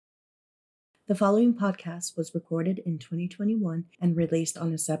The following podcast was recorded in 2021 and released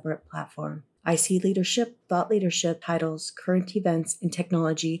on a separate platform. IC leadership, thought leadership, titles, current events, and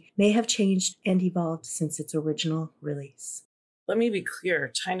technology may have changed and evolved since its original release. Let me be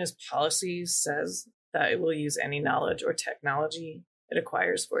clear. China's policy says that it will use any knowledge or technology it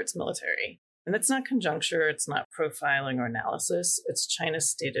acquires for its military. And that's not conjuncture, it's not profiling or analysis, it's China's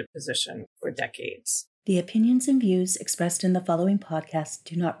stated position for decades. The opinions and views expressed in the following podcast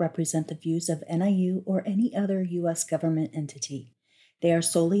do not represent the views of NIU or any other U.S. government entity. They are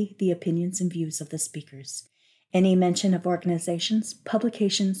solely the opinions and views of the speakers. Any mention of organizations,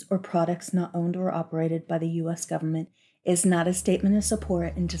 publications, or products not owned or operated by the U.S. government is not a statement of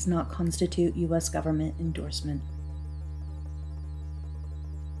support and does not constitute U.S. government endorsement.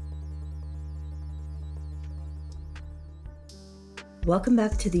 Welcome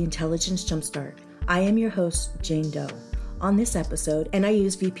back to the Intelligence Jumpstart. I am your host, Jane Doe. On this episode,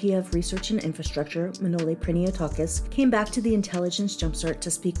 NIU's VP of Research and Infrastructure, Manolis Priniotakis, came back to the Intelligence Jumpstart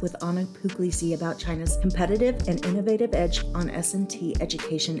to speak with Anna Puglisi about China's competitive and innovative edge on S&T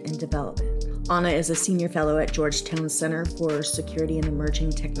education and development. Anna is a senior fellow at Georgetown's Center for Security and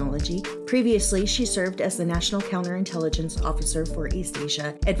Emerging Technology. Previously, she served as the National Counterintelligence Officer for East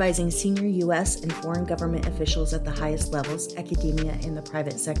Asia, advising senior U.S. and foreign government officials at the highest levels, academia, and the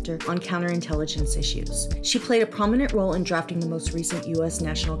private sector on counterintelligence issues. She played a prominent role in drafting the most recent U.S.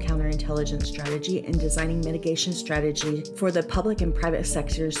 National Counterintelligence Strategy and designing mitigation strategy for the public and private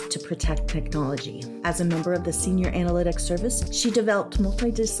sectors to protect technology. As a member of the Senior Analytics Service, she developed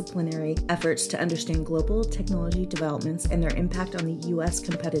multidisciplinary efforts to understand global technology developments and their impact on the U.S.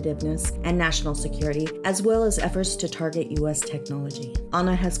 competitiveness and national security, as well as efforts to target U.S. technology.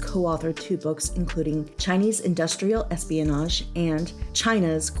 Anna has co-authored 2 books, including Chinese Industrial Espionage and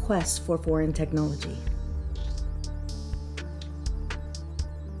China's Quest for Foreign Technology.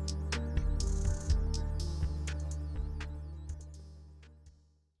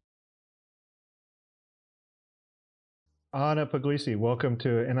 Anna Puglisi, welcome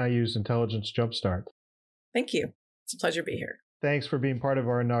to NIU's Intelligence Jumpstart. Thank you. It's a pleasure to be here. Thanks for being part of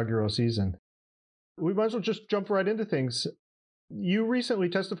our inaugural season. We might as well just jump right into things. You recently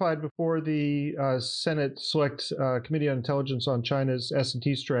testified before the Senate Select Committee on Intelligence on China's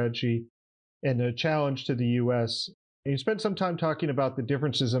S&T strategy and a challenge to the U.S. And you spent some time talking about the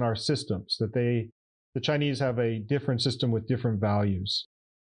differences in our systems, that the Chinese have a different system with different values.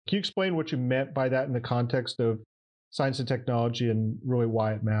 Can you explain what you meant by that in the context of science and technology and really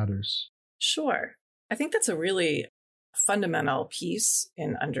why it matters? Sure. I think that's a really fundamental piece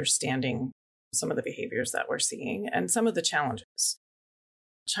in understanding some of the behaviors that we're seeing and some of the challenges.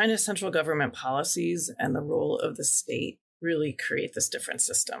 China's central government policies and the role of the state really create this different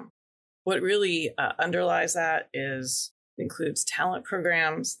system. What really underlies that includes talent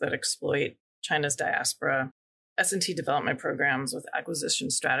programs that exploit China's diaspora, S&T development programs with acquisition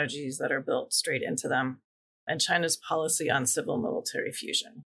strategies that are built straight into them, and China's policy on civil-military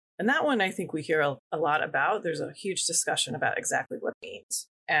fusion. And that one, I think we hear a lot about. There's a huge discussion about exactly what it means.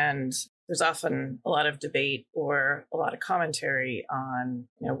 And there's often a lot of debate or a lot of commentary on,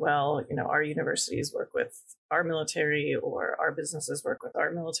 our universities work with our military or our businesses work with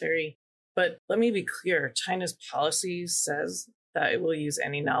our military. But let me be clear, China's policy says that it will use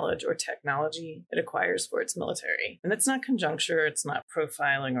any knowledge or technology it acquires for its military. And that's not conjuncture, it's not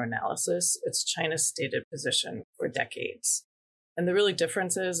profiling or analysis, it's China's stated position for decades. And the really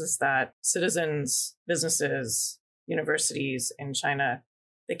difference is that citizens, businesses, universities in China,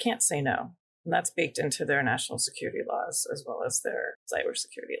 they can't say no. And that's baked into their national security laws as well as their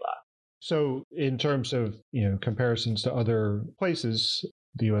cybersecurity law. So in terms of, comparisons to other places,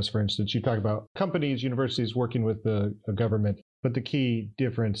 the U.S., for instance, you talk about companies, universities working with the government. But the key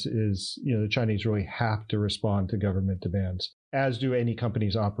difference is, the Chinese really have to respond to government demands, as do any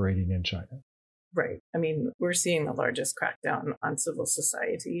companies operating in China. Right. I mean, we're seeing the largest crackdown on civil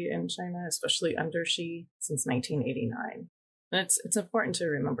society in China, especially under Xi, since 1989. And it's important to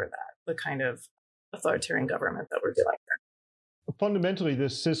remember that, the kind of authoritarian government that we're dealing with. Fundamentally,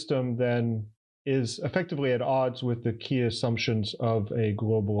 this system then is effectively at odds with the key assumptions of a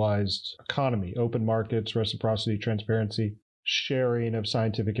globalized economy: open markets, reciprocity, transparency, sharing of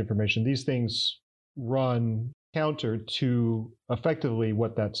scientific information. These things run counter to effectively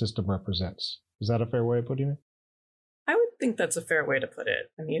what that system represents. Is that a fair way of putting it? I would think that's a fair way to put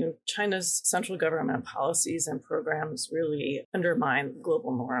it. I mean, China's central government policies and programs really undermine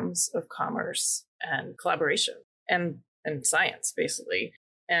global norms of commerce and collaboration and science, basically.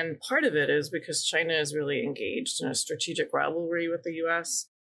 And part of it is because China is really engaged in a strategic rivalry with the U.S.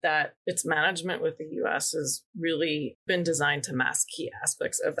 that its management with the US has really been designed to mask key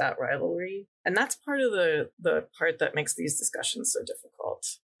aspects of that rivalry. And that's part of the part that makes these discussions so difficult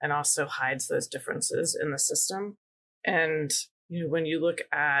and also hides those differences in the system. And when you look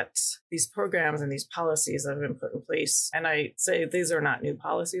at these programs and these policies that have been put in place, and I say these are not new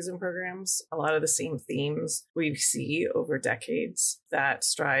policies and programs, a lot of the same themes we see over decades that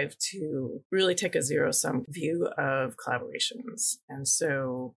strive to really take a zero-sum view of collaborations. And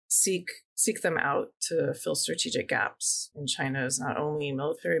so seek them out to fill strategic gaps in China's not only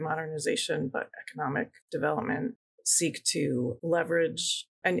military modernization, but economic development, seek to leverage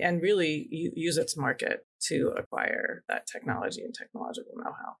and really use its market to acquire that technology and technological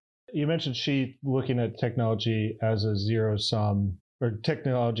know-how. You mentioned Xi looking at technology as a zero-sum, or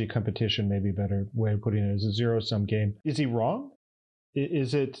technology competition, maybe a better way of putting it, as a zero-sum game. Is he wrong?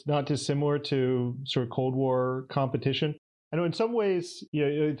 Is it not dissimilar to sort of Cold War competition? I know in some ways,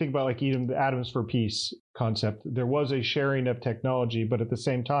 you think about like even the atoms for peace concept, there was a sharing of technology, but at the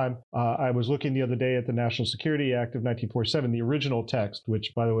same time, I was looking the other day at the National Security Act of 1947, the original text,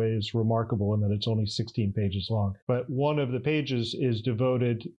 which by the way is remarkable in that it's only 16 pages long. But one of the pages is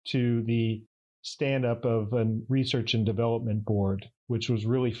devoted to the stand-up of a research and development board, which was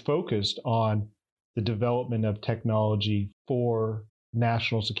really focused on the development of technology for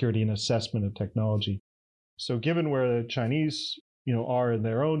national security and assessment of technology. So given where the Chinese, are in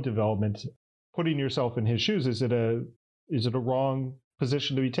their own development, putting yourself in his shoes, is it a wrong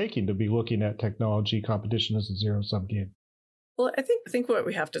position to be taking, to be looking at technology competition as a zero-sum game? Well, I think what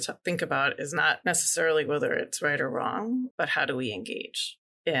we have to think about is not necessarily whether it's right or wrong, but how do we engage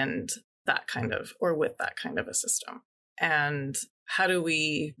in that kind of, or with that kind of a system? And how do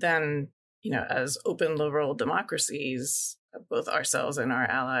we then, as open liberal democracies, both ourselves and our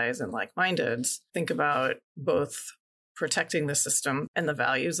allies and like-minded, think about both protecting the system and the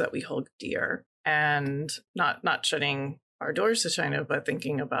values that we hold dear, and not shutting our doors to China, but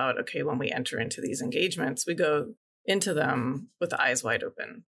thinking about, okay, when we enter into these engagements, we go into them with eyes wide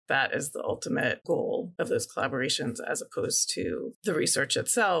open. That is the ultimate goal of those collaborations, as opposed to the research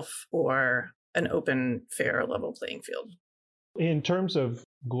itself or an open, fair, level playing field. In terms of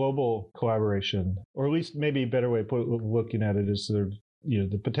global collaboration, or at least maybe a better way of looking at it is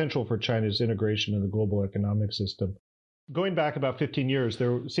the potential for China's integration in the global economic system. Going back about 15 years,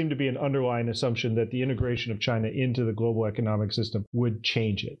 there seemed to be an underlying assumption that the integration of China into the global economic system would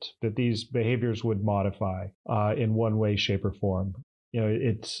change it, that these behaviors would modify in one way, shape, or form.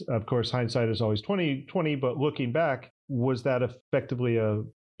 It's, of course, hindsight is always 20/20, but looking back, was that effectively a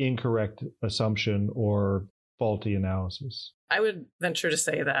incorrect assumption or faulty analysis? I would venture to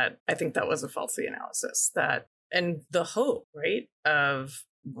say that I think that was a faulty analysis, and the hope, right, of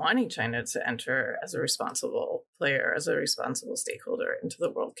wanting China to enter as a responsible player, as a responsible stakeholder into the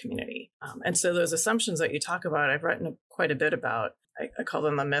world community. And so those assumptions that you talk about, I've written quite a bit about. I call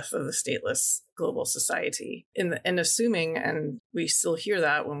them the myth of the stateless global society. In assuming, and we still hear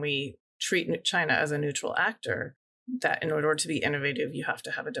that when we treat China as a neutral actor, that in order to be innovative, you have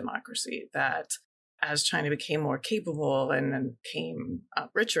to have a democracy, that as China became more capable and became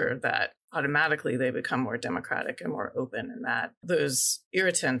richer, that automatically they become more democratic and more open, and that those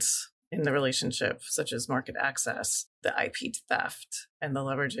irritants in the relationship, such as market access, the IP theft, and the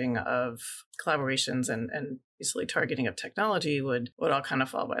leveraging of collaborations and basically targeting of technology would all kind of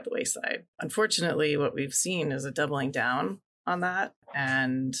fall by the wayside. Unfortunately, what we've seen is a doubling down on that.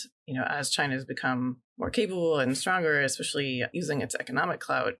 And, as China has become more capable and stronger, especially using its economic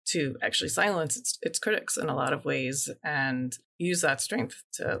clout to actually silence its critics in a lot of ways and use that strength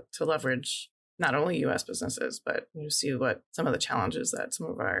to leverage not only U.S. businesses, but see what some of the challenges that some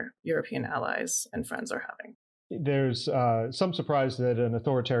of our European allies and friends are having. There's some surprise that an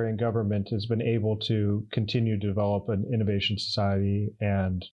authoritarian government has been able to continue to develop an innovation society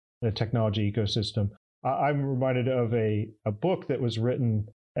and a technology ecosystem. I'm reminded of a book that was written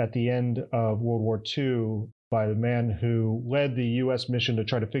at the end of World War II by the man who led the U.S. mission to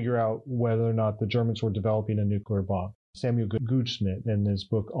try to figure out whether or not the Germans were developing a nuclear bomb. Samuel Goudsmit, in his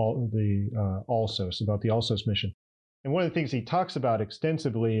book, Alsos, about the Alsos mission. And one of the things he talks about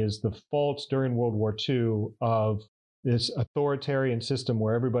extensively is the faults during World War II of this authoritarian system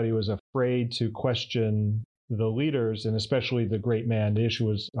where everybody was afraid to question the leaders, and especially the great man. The issue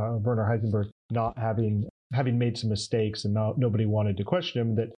was Werner Heisenberg not having made some mistakes, and nobody wanted to question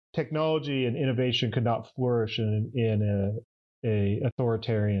him, that technology and innovation could not flourish in a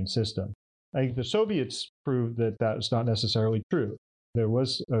authoritarian system. I think the Soviets proved that was not necessarily true. There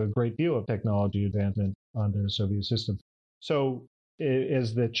was a great deal of technology advancement under the Soviet system. So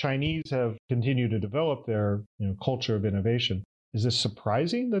as the Chinese have continued to develop their culture of innovation, Is this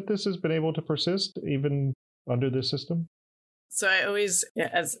surprising that this has been able to persist even under this system? So I always,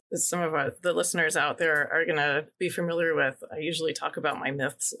 as some of the listeners out there are going to be familiar with, I usually talk about my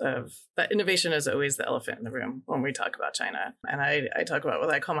myths of that innovation is always the elephant in the room when we talk about China. And I talk about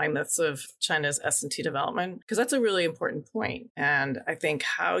what I call my myths of China's S&T development, because that's a really important point. And I think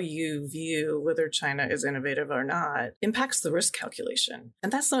how you view whether China is innovative or not impacts the risk calculation.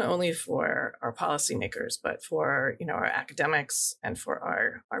 And that's not only for our policymakers, but for, our academics and for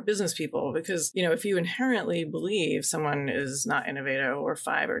our business people, because, if you inherently believe someone is not innovative or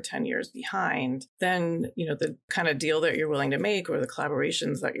 5 or 10 years behind, then, the kind of deal that you're willing to make or the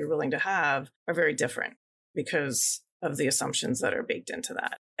collaborations that you're willing to have are very different because of the assumptions that are baked into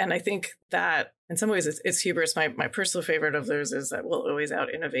that. And I think that in some ways it's hubris. My personal favorite of those is that we'll always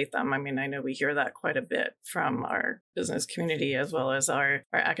out innovate them. I mean, I know we hear that quite a bit from our business community as well as our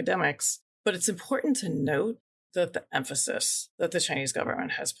academics, but it's important to note that the emphasis that the Chinese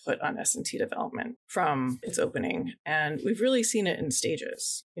government has put on S&T development from its opening, and we've really seen it in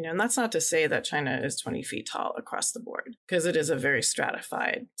stages, and that's not to say that China is 20 feet tall across the board, because it is a very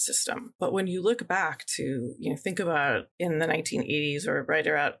stratified system. But when you look back to, think about in the 1980s or right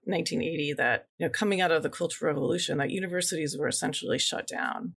around 1980, that, coming out of the Cultural Revolution, that universities were essentially shut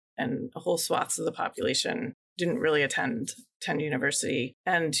down and whole swaths of the population didn't really attend university.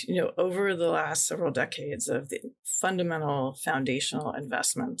 And, over the last several decades of the fundamental foundational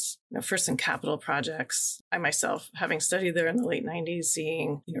investments, first in capital projects, I myself, having studied there in the late 90s,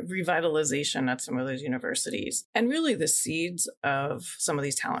 seeing, revitalization at some of those universities and really the seeds of some of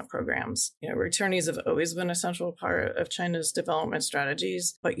these talent programs. Returnees have always been a central part of China's development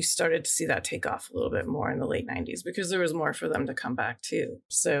strategies, but you started to see that take off a little bit more in the late 90s because there was more for them to come back to.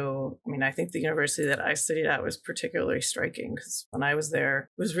 So, I think the university that I studied at was particularly striking, because when I was there,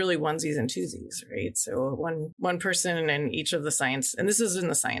 it was really onesies and twosies, right? So one person in each of the science, and this is in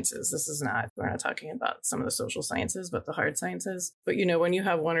the sciences, we're not talking about some of the social sciences, but the hard sciences. But, when you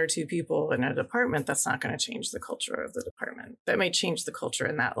have one or two people in a department, that's not going to change the culture of the department. That may change the culture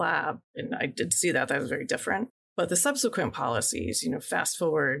in that lab. And I did see that was very different. But the subsequent policies, fast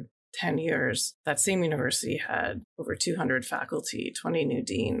forward 10 years, that same university had over 200 faculty, 20 new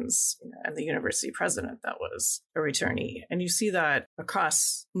deans, and the university president that was a returnee. And you see that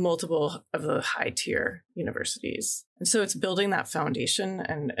across multiple of the high tier universities. And so it's building that foundation,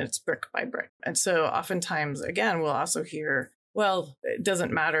 and it's brick by brick. And so oftentimes, again, we'll also hear, well, it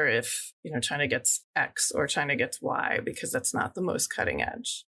doesn't matter if, China gets X or China gets Y, because that's not the most cutting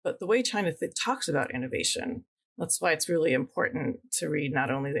edge. But the way China talks about innovation, that's why it's really important to read not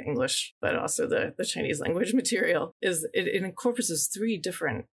only the English, but also the Chinese language material, is it incorporates 3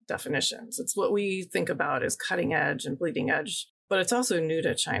 different definitions. It's what we think about as cutting edge and bleeding edge, but it's also new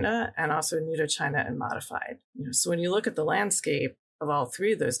to China and also new to China and modified. So when you look at the landscape of all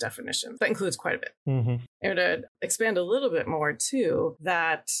 3 of those definitions, that includes quite a bit. Mm-hmm. And to expand a little bit more too,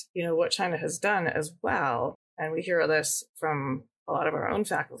 that, what China has done as well, and we hear this from a lot of our own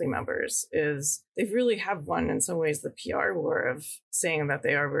faculty members, is they really have won in some ways the PR war of saying that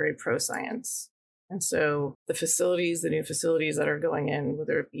they are very pro-science. And so the new facilities that are going in,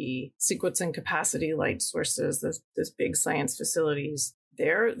 whether it be sequencing capacity, light sources, those big science facilities,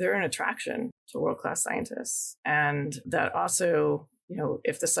 they're an attraction to world-class scientists. And that also,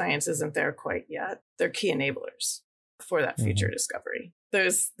 if the science isn't there quite yet, they're key enablers for that future discovery.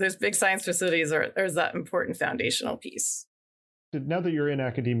 Those big science facilities there's that important foundational piece. Now that you're in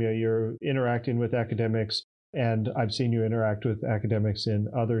academia, you're interacting with academics, and I've seen you interact with academics in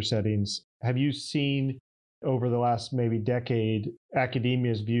other settings. Have you seen over the last maybe decade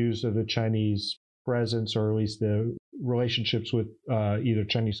academia's views of the Chinese presence, or at least the relationships with either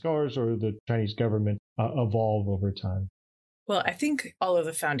Chinese scholars or the Chinese government evolve over time? Well, I think all of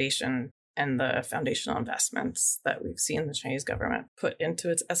the foundation and the foundational investments that we've seen the Chinese government put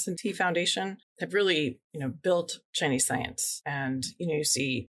into its S&T Foundation have really, built Chinese science. And, you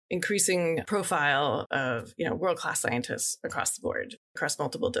see increasing profile of, world-class scientists across the board, across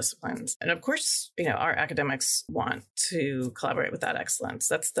multiple disciplines. And of course, our academics want to collaborate with that excellence.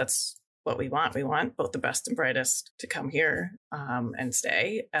 That's what we want. We want both the best and brightest to come here and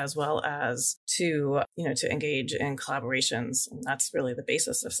stay, as well as to engage in collaborations. And that's really the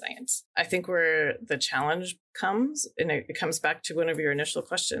basis of science. I think where the challenge comes, and it comes back to one of your initial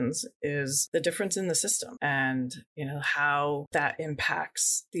questions, is the difference in the system and, how that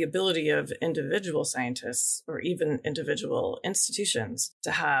impacts the ability of individual scientists or even individual institutions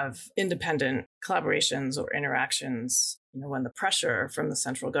to have independent collaborations or interactions, when the pressure from the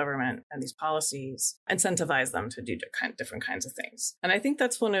central government and these policies incentivize them to do different kinds of things. And I think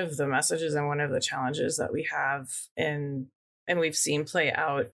that's one of the messages and one of the challenges that we have in And we've seen play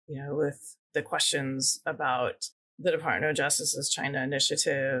out, with the questions about the Department of Justice's China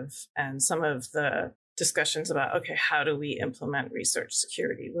initiative and some of the discussions about, okay, how do we implement research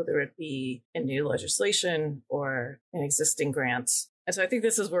security, whether it be in new legislation or in existing grants. And so I think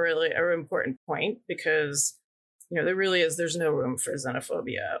this is really an important point because, there's no room for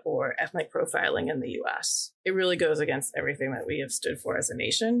xenophobia or ethnic profiling in the US. It really goes against everything that we have stood for as a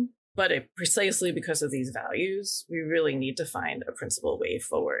nation. But precisely because of these values, we really need to find a principled way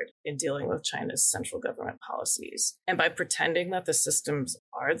forward in dealing with China's central government policies. And by pretending that the systems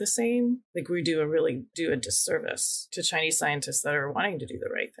are the same, we really do a disservice to Chinese scientists that are wanting to do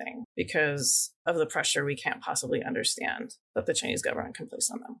the right thing because of the pressure we can't possibly understand that the Chinese government can place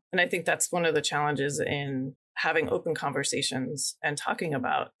on them. And I think that's one of the challenges in having open conversations and talking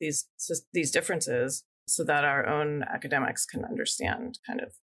about these differences so that our own academics can understand kind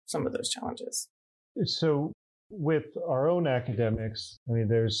of some of those challenges. So with our own academics,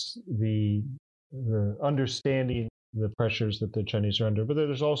 there's the understanding the pressures that the Chinese are under, but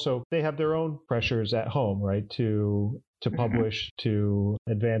there's also, they have their own pressures at home, right? To publish, to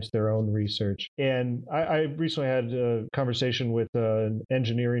advance their own research. And I recently had a conversation with an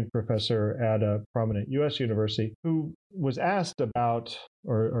engineering professor at a prominent US university who was asked about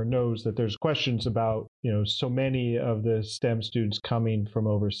or knows that there's questions about, so many of the STEM students coming from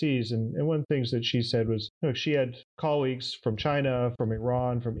overseas. And one of the things that she said was, she had colleagues from China, from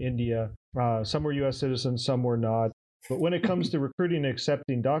Iran, from India. Some were US citizens, some were not. But when it comes to recruiting and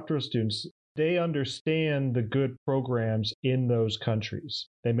accepting doctoral students, they understand the good programs in those countries.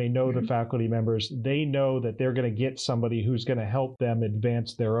 They may know the faculty members. They know that they're going to get somebody who's going to help them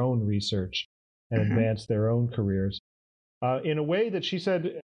advance their own research and advance their own careers. In a way that she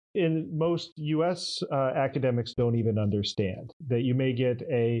said in most U.S. Academics don't even understand, that you may get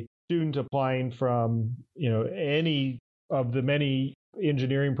a student applying from, any of the many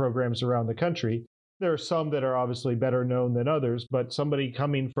engineering programs around the country. There are some that are obviously better known than others, but somebody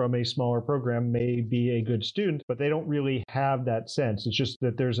coming from a smaller program may be a good student, but they don't really have that sense. It's just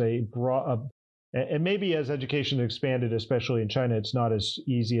that there's a broad, and maybe as education expanded, especially in China, it's not as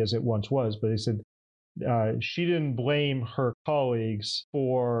easy as it once was, but they said she didn't blame her colleagues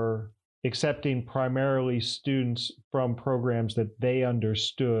for accepting primarily students from programs that they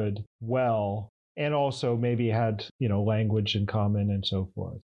understood well, and also maybe had, language in common and so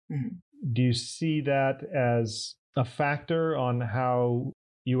forth. Mm-hmm. Do you see that as a factor on how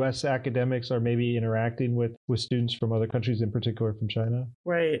U.S. academics are maybe interacting with students from other countries, in particular from China?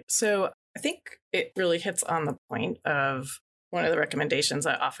 Right. So I think it really hits on the point of one of the recommendations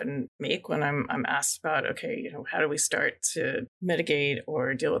I often make when I'm asked about, okay, how do we start to mitigate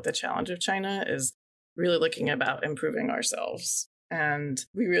or deal with the challenge of China is really looking about improving ourselves. And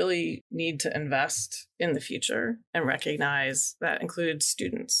we really need to invest in the future and recognize that includes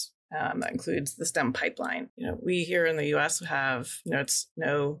students. That includes the STEM pipeline. We here in the U.S. have, it's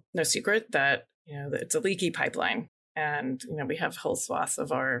no secret that, it's a leaky pipeline. And, we have whole swaths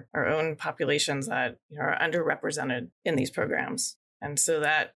of our own populations that are underrepresented in these programs. And so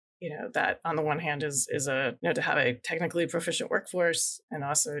that, that on the one hand is to have a technically proficient workforce and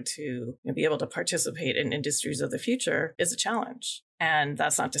also to be able to participate in industries of the future is a challenge. And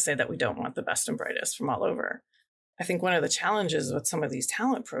that's not to say that we don't want the best and brightest from all over. I think one of the challenges with some of these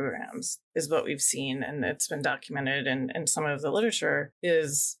talent programs is what we've seen, and it's been documented in some of the literature,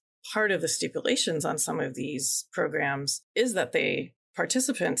 is part of the stipulations on some of these programs is that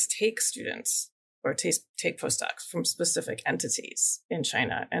participants take students or take postdocs from specific entities in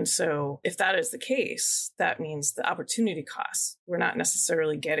China. And so if that is the case, that means the opportunity costs, we're not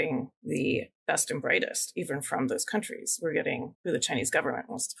necessarily getting the best and brightest, even from those countries. We're getting who the Chinese government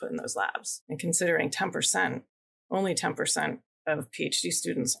wants to put in those labs. And considering only 10% of PhD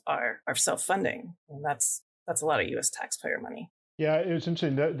students are self-funding. And that's a lot of US taxpayer money. Yeah, it was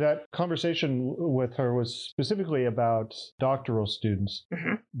interesting. That conversation with her was specifically about doctoral students.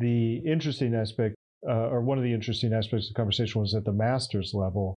 Mm-hmm. The interesting aspect, or one of the interesting aspects of the conversation was at the master's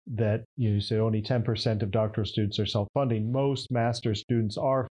level, that you say only 10% of doctoral students are self-funding. Most master's students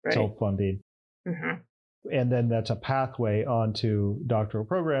are self-funding. Mm-hmm. And then that's a pathway onto doctoral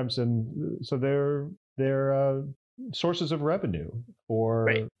programs. And so they're sources of revenue for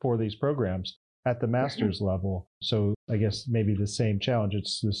these programs at the master's level. So I guess maybe the same challenge.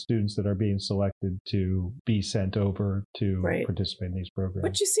 It's the students that are being selected to be sent over to participate in these programs.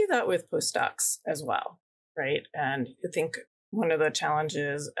 But you see that with postdocs as well, right? And I think one of the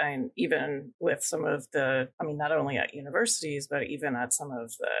challenges, and even with some of not only at universities, but even at some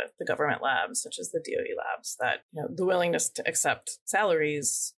of the government labs, such as the DOE labs, that the willingness to accept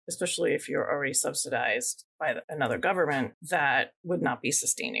salaries especially if you're already subsidized by another government, that would not be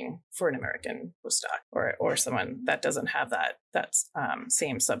sustaining for an American postdoc or someone that doesn't have that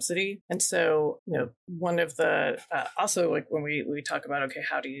same subsidy. And so, one of the also, like, when we talk about, okay,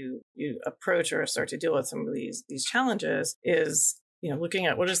 how do you approach or start to deal with some of these challenges, is looking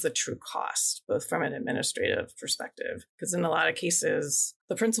at what is the true cost, both from an administrative perspective, because in a lot of cases,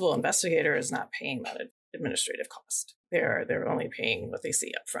 the principal investigator is not paying that administrative cost. They're only paying what they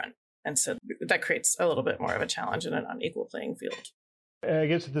see up front. And so that creates a little bit more of a challenge in an unequal playing field. I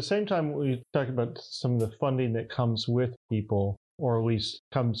guess at the same time, we talk about some of the funding that comes with people, or at least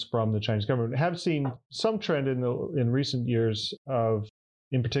comes from the Chinese government. Have seen some trend in recent years of,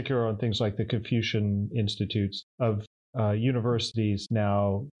 in particular on things like the Confucian Institutes, of universities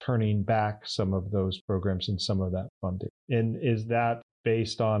now turning back some of those programs and some of that funding. And is that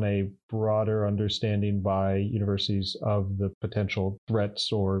based on a broader understanding by universities of the potential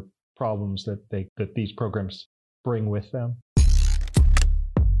threats or problems that these programs bring with them?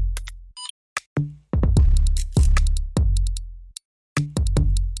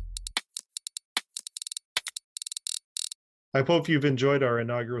 I hope you've enjoyed our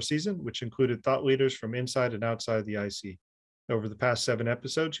inaugural season, which included thought leaders from inside and outside the IC. Over the past 7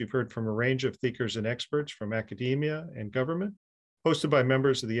 episodes, you've heard from a range of thinkers and experts from academia and government, hosted by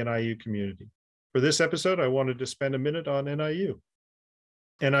members of the NIU community. For this episode, I wanted to spend a minute on NIU.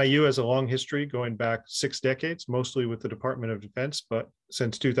 NIU has a long history going back 6 decades, mostly with the Department of Defense, but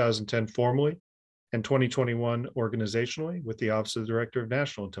since 2010 formally, and 2021 organizationally with the Office of the Director of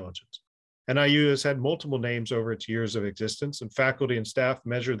National Intelligence. NIU has had multiple names over its years of existence, and faculty and staff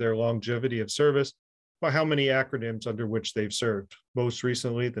measure their longevity of service by how many acronyms under which they've served. Most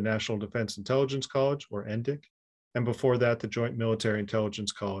recently, the National Defense Intelligence College, or NDIC, and before that, the Joint Military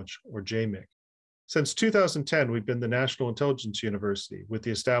Intelligence College, or JMIC. Since 2010, we've been the National Intelligence University, with the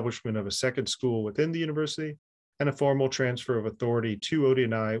establishment of a second school within the university and a formal transfer of authority to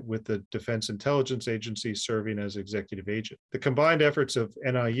ODNI, with the Defense Intelligence Agency serving as executive agent. The combined efforts of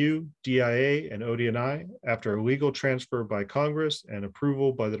NIU, DIA, and ODNI, after a legal transfer by Congress and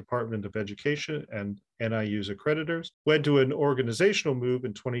approval by the Department of Education and NIU's accreditors, led to an organizational move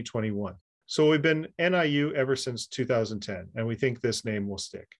in 2021. So we've been NIU ever since 2010, and we think this name will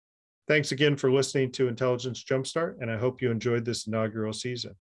stick. Thanks again for listening to Intelligence Jumpstart, and I hope you enjoyed this inaugural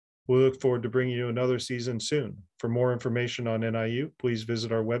season. We look forward to bringing you another season soon. For more information on NIU, please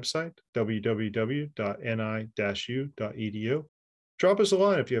visit our website, www.ni-u.edu. Drop us a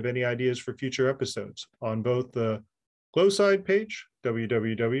line if you have any ideas for future episodes on both the low side page,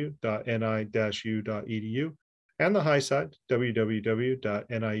 www.ni-u.edu, and the high side,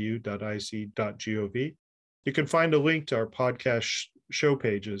 www.niu.ic.gov. You can find a link to our podcast show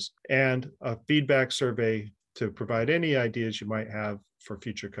pages and a feedback survey to provide any ideas you might have for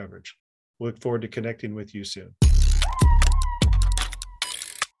future coverage. We look forward to connecting with you soon.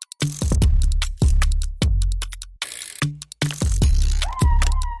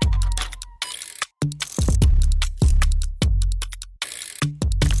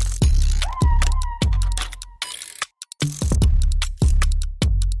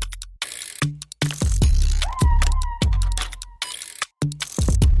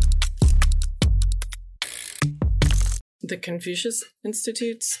 The Confucius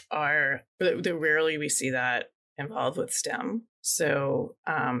Institutes rarely we see that involved with STEM. So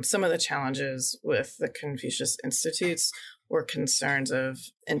some of the challenges with the Confucius Institutes were concerns of,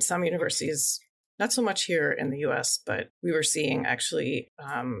 in some universities, not so much here in the US, but we were seeing actually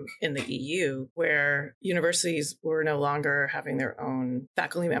in the EU, where universities were no longer having their own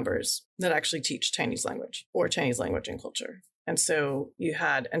faculty members that actually teach Chinese language or Chinese language and culture. And so you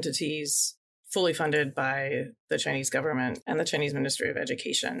had entities fully funded by the Chinese government and the Chinese Ministry of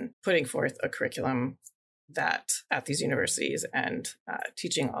Education, putting forth a curriculum that at these universities and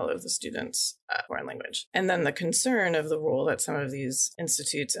teaching all of the students foreign language. And then the concern of the role that some of these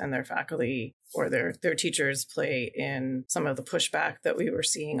institutes and their faculty or their teachers play in some of the pushback that we were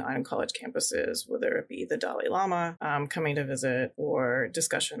seeing on college campuses, whether it be the Dalai Lama coming to visit, or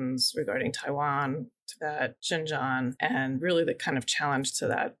discussions regarding Taiwan, Tibet, Xinjiang, and really the kind of challenge to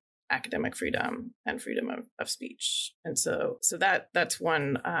that academic freedom and freedom of speech. And so that's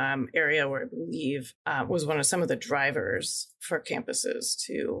one area where I believe was one of some of the drivers for campuses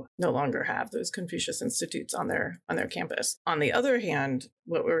to no longer have those Confucius Institutes on their campus. On the other hand,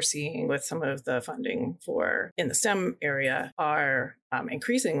 what we're seeing with some of the funding for in the STEM area are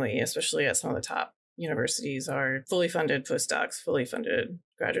increasingly, especially at some of the top universities, are fully funded postdocs, fully funded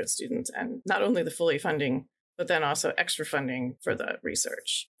graduate students, and not only the fully funding, but then also extra funding for the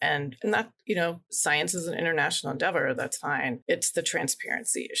research. And that, science is an international endeavor. That's fine. It's the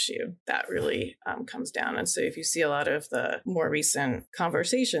transparency issue that really comes down. And so if you see a lot of the more recent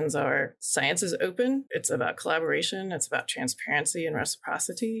conversations are science is open, it's about collaboration, it's about transparency and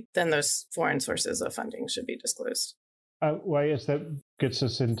reciprocity, then those foreign sources of funding should be disclosed. Well, I guess that gets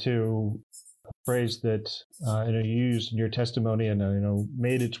us into a phrase that you used in your testimony and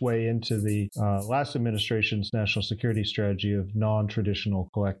made its way into the last administration's national security strategy of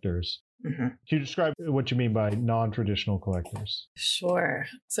non-traditional collectors. Mm-hmm. Can you describe what you mean by non-traditional collectors? Sure.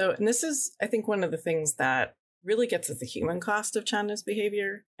 So, and this is, I think, one of the things that really gets at the human cost of China's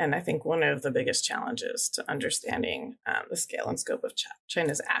behavior. And I think one of the biggest challenges to understanding the scale and scope of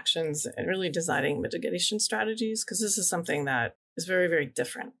China's actions and really designing mitigation strategies, because this is something that is very, very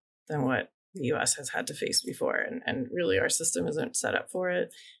different than what the U.S. has had to face before. And really our system isn't set up for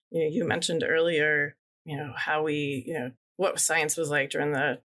it. You mentioned earlier, how what science was like during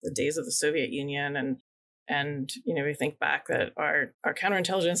the days of the Soviet Union. And we think back that our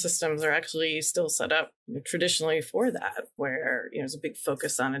counterintelligence systems are actually still set up traditionally for that, where there's a big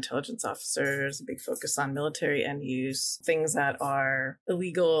focus on intelligence officers, a big focus on military end use, things that are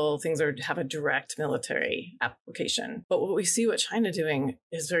illegal, things that have a direct military application. But what we see what China doing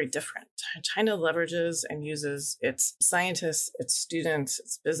is very different. China leverages and uses its scientists, its students,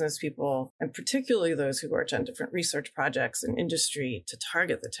 its business people, and particularly those who work on different research projects and industry to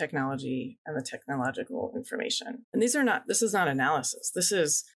target the technology and the technological information. And this is not analysis. This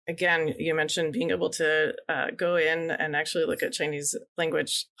is, again, you mentioned being able to go in and actually look at Chinese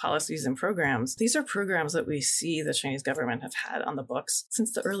language policies and programs. These are programs that we see the Chinese government have had on the books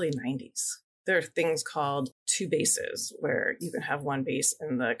since the early 90s. There are things called two bases, where you can have one base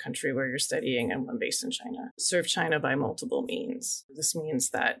in the country where you're studying and one base in China. Serve China by multiple means. This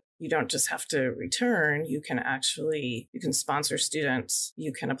means that you don't just have to return, you can sponsor students,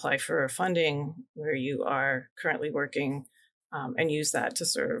 you can apply for funding where you are currently working, and use that to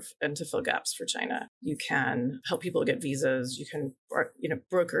serve and to fill gaps for China. You can help people get visas, you can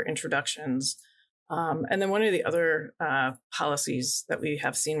broker introductions. And then one of the other policies that we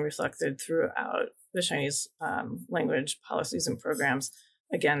have seen reflected throughout the Chinese language policies and programs,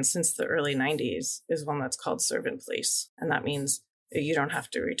 again, since the early 90s, is one that's called serve in place. And that means you don't have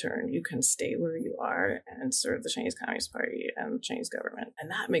to return. You can stay where you are and serve the Chinese Communist Party and the Chinese government.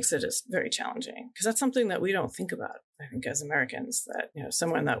 And that makes it very challenging, because that's something that we don't think about, I think, as Americans, that,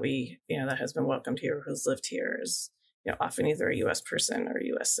 someone that we, that has been welcomed here, who's lived here, is often either a U.S. person or a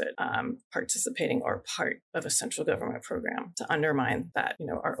U.S. citizen participating or part of a central government program to undermine that,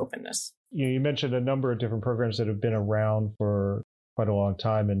 our openness. You mentioned a number of different programs that have been around for quite a long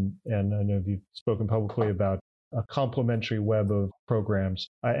time, and I know you've spoken publicly about a complementary web of programs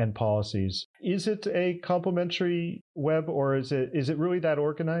and policies. Is it a complementary web, or is it really that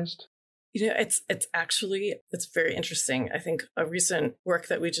organized? It's very interesting. I think a recent work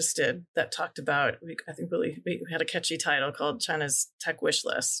that we just did that talked about, we had a catchy title called China's Tech Wish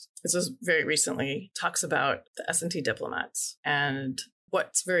List. This was very recently, talks about the S&T diplomats. And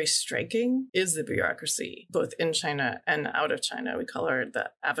what's very striking is the bureaucracy, both in China and out of China. We call her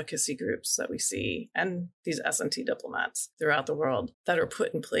the advocacy groups that we see, and these S&T diplomats throughout the world that are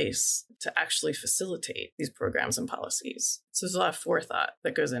put in place to actually facilitate these programs and policies. So there's a lot of forethought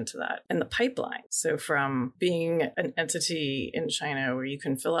that goes into that. And the pipeline. So from being an entity in China where you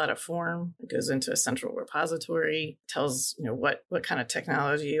can fill out a form, it goes into a central repository, tells what kind of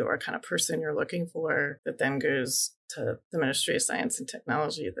technology or kind of person you're looking for, that then goes to the Ministry of Science and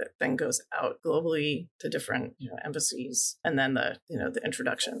Technology, that then goes out globally to different embassies, and then the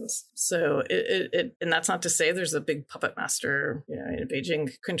introductions. So and that's not to say there's a big puppet master in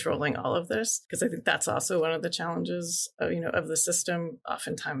Beijing controlling all of this, because I think that's also one of the challenges of the system.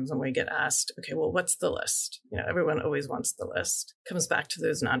 Oftentimes when we get asked, okay, well, what's the list? Everyone always wants the list. It comes back to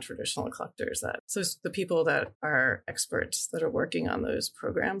those non-traditional collectors. So the people that are experts that are working on those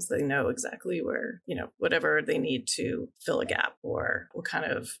programs, they know exactly where whatever they need to fill a gap, or what kind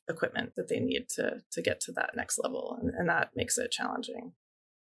of equipment that they need to get to that next level. And that makes it challenging.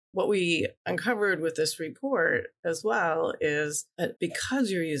 What we uncovered with this report as well is that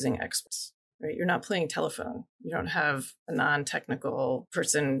because you're using experts, right, you're not playing telephone. You don't have a non-technical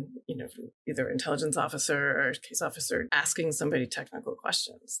person, either intelligence officer or case officer, asking somebody technical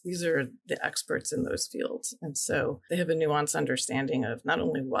questions. These are the experts in those fields. And so they have a nuanced understanding of not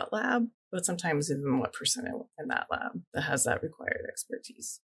only what lab, but sometimes even what person in that lab that has that required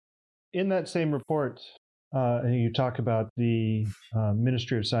expertise. In that same report, and you talk about the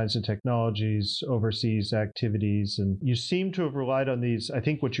Ministry of Science and Technology's overseas activities, and you seem to have relied on these, I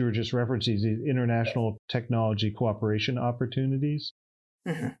think what you were just referencing, these international technology cooperation opportunities.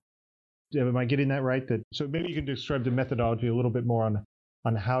 Mm-hmm. Am I getting that right? So maybe you can describe the methodology a little bit more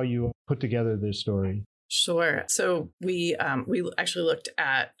on how you put together this story. Sure. So we actually looked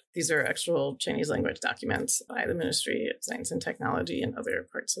at, these are actual Chinese language documents by the Ministry of Science and Technology and other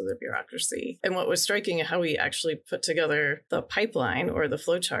parts of the bureaucracy. And what was striking, how we actually put together the pipeline or the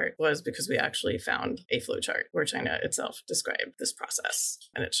flowchart, was because we actually found a flowchart where China itself described this process.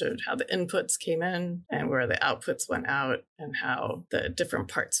 And it showed how the inputs came in and where the outputs went out and how the different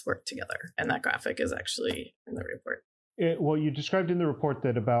parts worked together. And that graphic is actually in the report. Well, you described in the report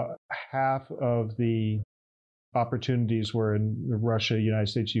that about half of the opportunities were in Russia, United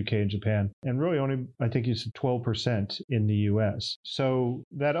States, UK, and Japan, and really only, I think you said 12% in the US. So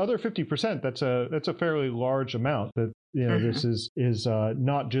that other 50%, that's a fairly large amount. That mm-hmm. This is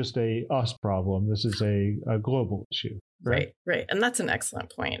not just a us problem. This is a global issue. Right. And that's an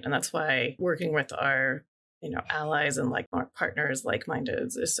excellent point. And that's why working with our allies and partners,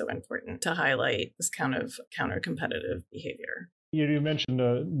 like-minded, is so important to highlight this kind of counter-competitive behavior. You mentioned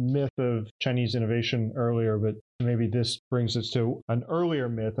the myth of Chinese innovation earlier, but maybe this brings us to an earlier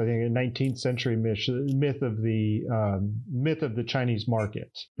myth. I think a 19th century myth of the Chinese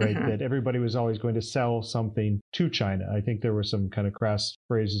market, right? Mm-hmm. That everybody was always going to sell something to China. I think there were some kind of crass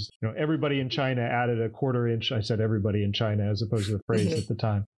phrases. Everybody in China added a quarter inch. I said everybody in China as opposed to the phrase at the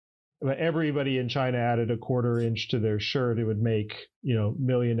time. But everybody in China added a quarter inch to their shirt. It would make,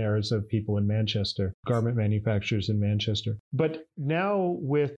 millionaires of people in Manchester, garment manufacturers in Manchester. But now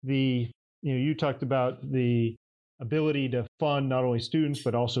with you talked about the ability to fund not only students,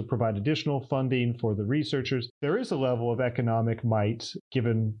 but also provide additional funding for the researchers. There is a level of economic might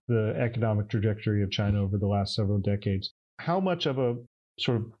given the economic trajectory of China over the last several decades. How much of a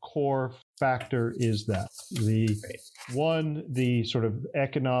sort of core factor is that? The sort of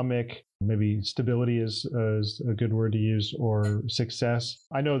economic, maybe stability is a good word to use, or success.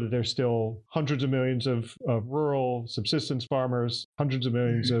 I know that there's still hundreds of millions of rural subsistence farmers, hundreds of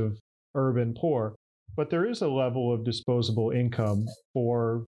millions of urban poor, but there is a level of disposable income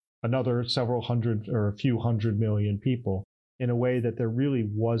for another several hundred or a few hundred million people in a way that there really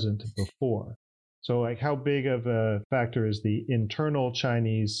wasn't before. So how big of a factor is the internal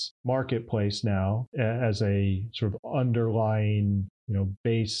Chinese marketplace now as a sort of underlying,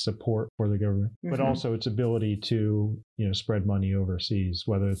 base support for the government, but also its ability to, spread money overseas,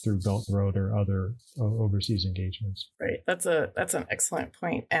 whether throrough Belt and Road or other overseas engagements? Right. That's an excellent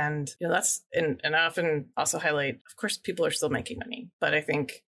point. And, and I often also highlight, of course, people are still making money, but I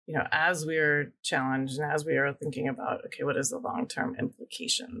think, as we're challenged and as we are thinking about, okay, what is the long-term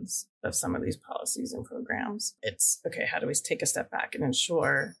implications of some of these policies and programs? It's, okay, how do we take a step back and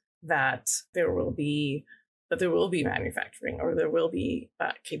ensure that there will be manufacturing, or there will be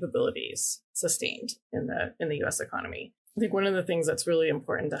capabilities sustained in the U.S. economy? I think one of the things that's really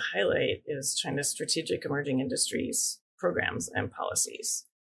important to highlight is China's strategic emerging industries programs and policies.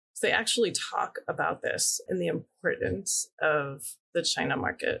 So they actually talk about this and the importance of the China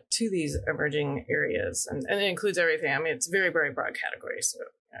market to these emerging areas. And it includes everything. I mean, it's very, very broad categories. So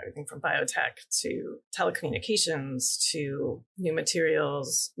everything from biotech to telecommunications to new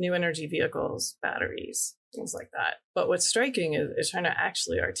materials, new energy vehicles, batteries, things like that. But what's striking is China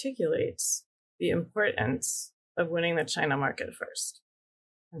actually articulates the importance of winning the China market first.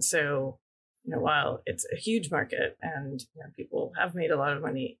 And so, while it's a huge market and people have made a lot of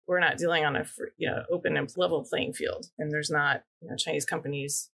money, we're not dealing on a open and level playing field. And there's not, Chinese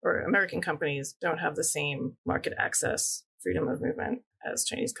companies or American companies don't have the same market access, freedom of movement as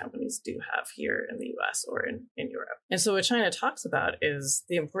Chinese companies do have here in the US or in Europe. And so what China talks about is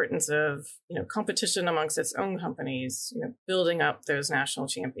the importance of, competition amongst its own companies, building up those national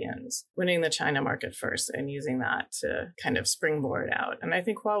champions, winning the China market first and using that to kind of springboard out. And I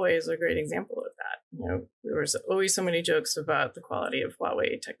think Huawei is a great example of that. There was always so many jokes about the quality of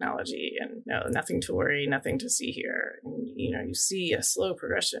Huawei technology and nothing to worry, nothing to see here. And, you see a slow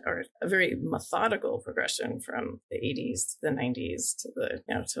progression or a very methodical progression from the 80s to the 90s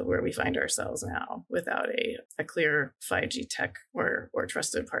to where we find ourselves now without a clear 5G tech or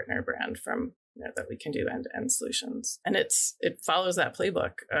trusted partner brand from that we can do end-to-end solutions. And it follows that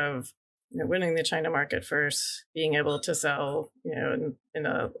playbook of winning the China market first, being able to sell in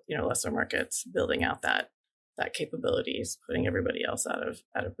lesser markets, building out that capabilities, putting everybody else out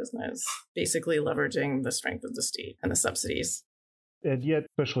of business, basically leveraging the strength of the state and the subsidies. And yet,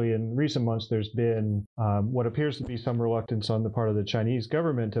 especially in recent months, there's been what appears to be some reluctance on the part of the Chinese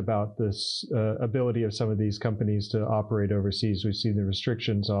government about this ability of some of these companies to operate overseas. We've seen the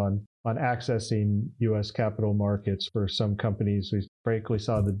restrictions on accessing U.S. capital markets for some companies. We frankly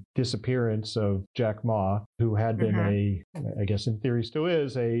saw the disappearance of Jack Ma, who had been I guess in theory still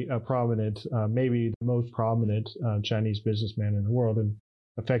is, a prominent, maybe the most prominent Chinese businessman in the world, and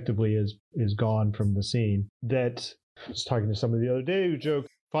effectively is gone from the scene. That I was talking to somebody the other day who joked,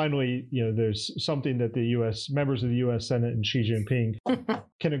 finally, there's something that the U.S. members of the U.S. Senate and Xi Jinping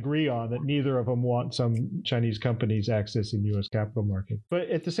can agree on, that neither of them want some Chinese companies accessing the U.S. capital market. But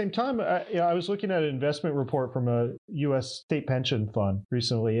at the same time, I was looking at an investment report from a U.S. state pension fund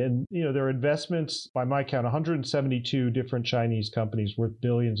recently, and there are investments, by my count, 172 different Chinese companies worth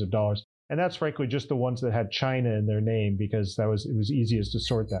billions of dollars. And that's frankly just the ones that had China in their name, because it was easiest to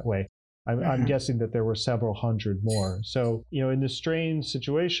sort that way. I'm guessing that there were several hundred more. So, in this strange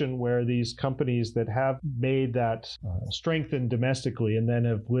situation where these companies that have made that strengthened domestically and then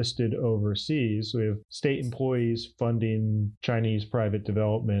have listed overseas, we have state employees funding Chinese private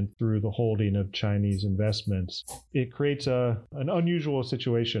development through the holding of Chinese investments. It creates an unusual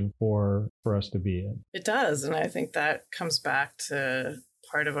situation for us to be in. It does. And I think that comes back to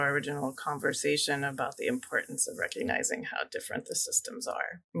part of our original conversation about the importance of recognizing how different the systems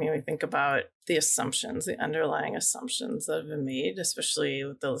are. I mean, we think about the assumptions, the underlying assumptions that have been made, especially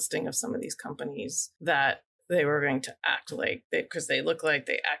with the listing of some of these companies, that they were going to act like, because they look like,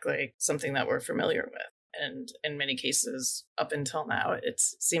 they act like something that we're familiar with. And in many cases, up until now, it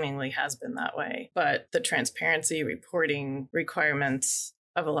seemingly has been that way. But the transparency reporting requirements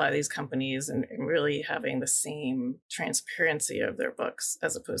of a lot of these companies and really having the same transparency of their books,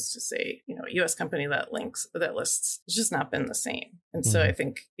 as opposed to, say, a U.S. company that lists, it's just not been the same. And so I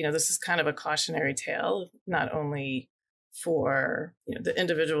think, this is kind of a cautionary tale, not only for, the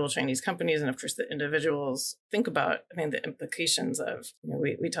individual Chinese companies, and of course the individuals. Think about, the implications of,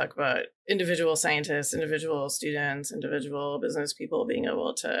 we talk about individual scientists, individual students, individual business people being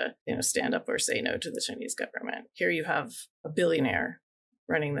able to, stand up or say no to the Chinese government. Here you have a billionaire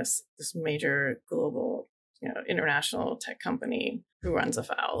running this major global, international tech company who runs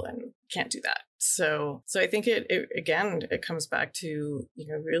afoul and can't do that. So I think it comes back to,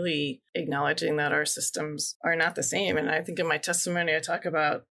 really acknowledging that our systems are not the same. And I think in my testimony, I talk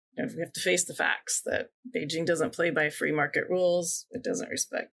about, we have to face the facts that Beijing doesn't play by free market rules. It doesn't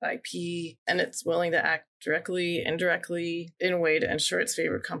respect IP, and it's willing to act directly, indirectly, in a way to ensure its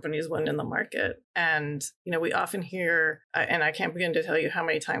favorite companies win in the market. And, we often hear, and I can't begin to tell you how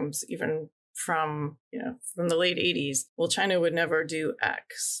many times, even from the late 80s, well, China would never do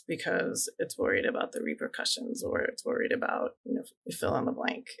X because it's worried about the repercussions, or it's worried about, fill in the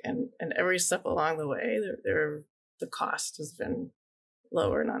blank. And every step along the way, the cost has been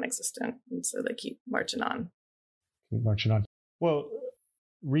low or non-existent. And so they keep marching on. Well,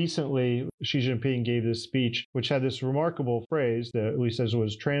 recently, Xi Jinping gave this speech, which had this remarkable phrase that, at least as it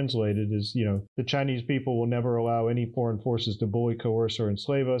was translated, is, the Chinese people will never allow any foreign forces to bully, coerce, or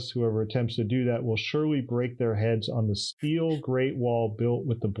enslave us. Whoever attempts to do that will surely break their heads on the steel Great Wall built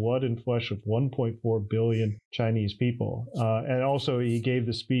with the blood and flesh of 1.4 billion Chinese people. And also, he gave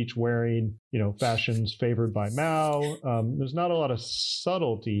the speech wearing, fashions favored by Mao. There's not a lot of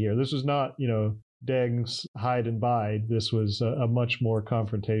subtlety here. This is not, Deng's hide and bide. This was a much more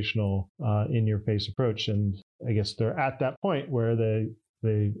confrontational, in-your-face approach. And I guess they're at that point where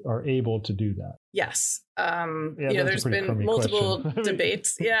they are able to do that. Yes. There's been multiple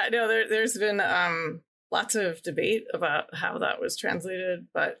debates. There's been lots of debate about how that was translated,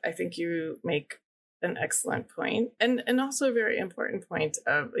 but I think you make an excellent point, and also a very important point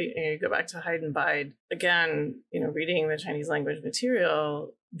of, you go back to hide and bide again. Reading the Chinese language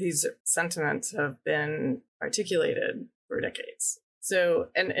material, these sentiments have been articulated for decades. So,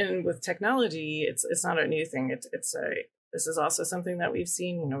 and with technology, it's not a new thing. This is also something that we've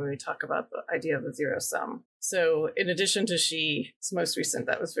seen, when we talk about the idea of the zero sum. So in addition to Xi's most recent,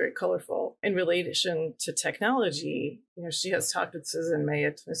 that was very colorful. In relation to technology, Xi has talked with us in May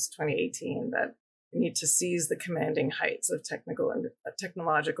of 2018 that we need to seize the commanding heights of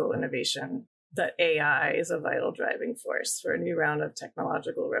technological innovation, that AI is a vital driving force for a new round of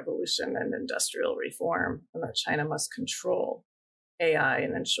technological revolution and industrial reform, and that China must control AI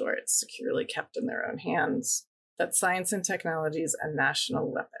and ensure it's securely kept in their own hands, that science and technology is a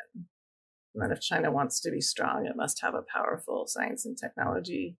national weapon, and that if China wants to be strong, it must have a powerful science and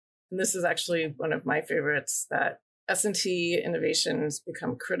technology. And this is actually one of my favorites, that S&T innovations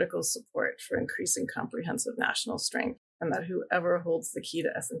become critical support for increasing comprehensive national strength, and that whoever holds the key to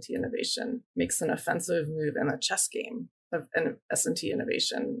S&T innovation makes an offensive move in a chess game of S&T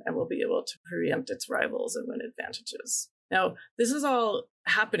innovation and will be able to preempt its rivals and win advantages. Now, this is all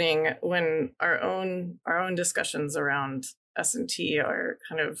happening when our own discussions around S&T are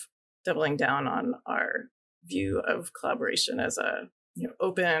kind of doubling down on our view of collaboration as a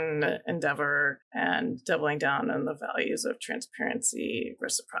open endeavor and doubling down on the values of transparency,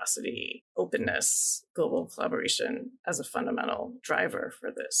 reciprocity, openness, global collaboration as a fundamental driver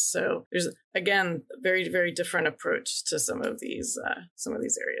for this. So there's, again, a very, very different approach to some of these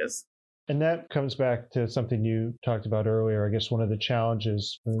areas. And that comes back to something you talked about earlier. I guess one of the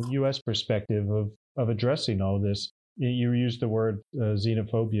challenges from the U.S. perspective of addressing all of this, you used the word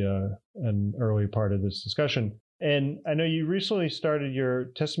xenophobia in an early part of this discussion. And I know you recently started your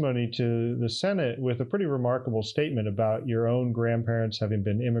testimony to the Senate with a pretty remarkable statement about your own grandparents having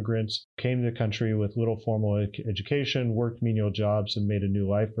been immigrants, came to the country with little formal education, worked menial jobs, and made a new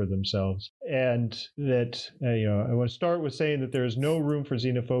life for themselves. And that, I want to start with saying that there is no room for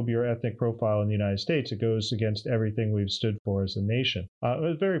xenophobia or ethnic profile in the United States. It goes against everything we've stood for as a nation. It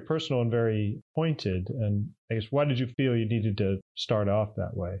was very personal and very pointed. And I guess, why did you feel you needed to start off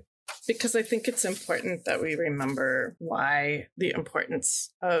that way? Because I think it's important that we remember why the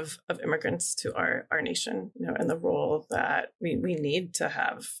importance of immigrants to our nation, and the role that we need to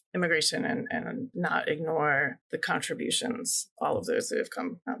have immigration and not ignore the contributions, all of those that have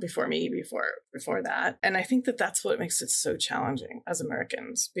come before me, before that. And I think that that's what makes it so challenging as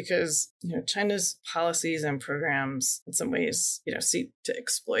Americans, because, China's policies and programs in some ways, seek to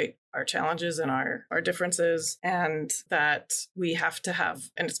exploit our challenges and our differences, and that we have to have,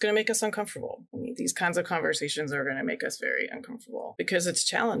 and it's going to make us uncomfortable. I mean, these kinds of conversations are going to make us very uncomfortable because it's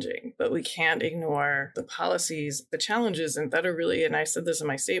challenging, but we can't ignore the policies, the challenges, and that are really, and I said this in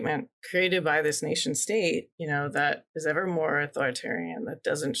my statement, created by this nation state, that is ever more authoritarian, that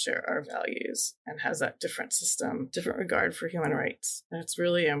doesn't share our values and has that different system, different regard for human rights. And it's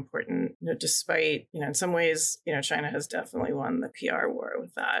really important, despite, in some ways, China has definitely won the PR war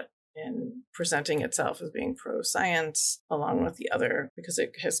with that, in presenting itself as being pro-science along with the other, because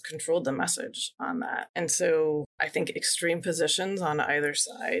it has controlled the message on that. And so I think extreme positions on either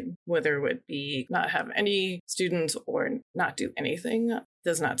side, whether it would be not have any students or not do anything,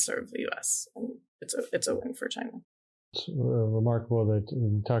 does not serve the U.S. And it's a win for China. It's remarkable that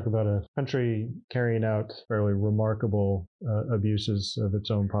you talk about a country carrying out fairly remarkable abuses of its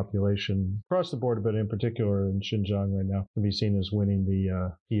own population across the board, but in particular in Xinjiang right now, can be seen as winning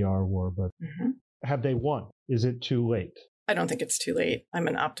the PR war. But have they won? Is it too late? I don't think it's too late. I'm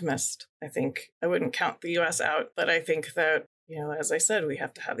an optimist. I think I wouldn't count the U.S. out, but I think that, as I said, we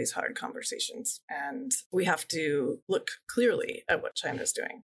have to have these hard conversations and we have to look clearly at what China's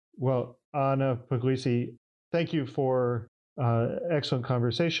doing. Well, Anna Puglisi, thank you for excellent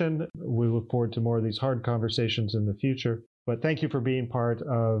conversation. We look forward to more of these hard conversations in the future. But thank you for being part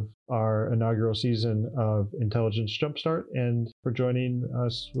of our inaugural season of Intelligence Jumpstart and for joining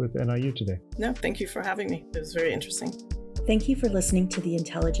us with NIU today. No, thank you for having me. It was very interesting. Thank you for listening to the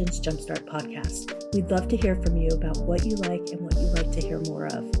Intelligence Jumpstart podcast. We'd love to hear from you about what you like and what you'd like to hear more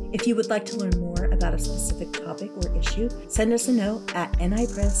of. If you would like to learn more about a specific topic or issue, send us a note at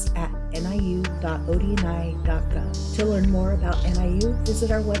nipress@niu.odni.gov. To learn more about NIU,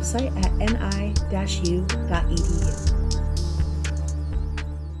 visit our website at ni-u.edu.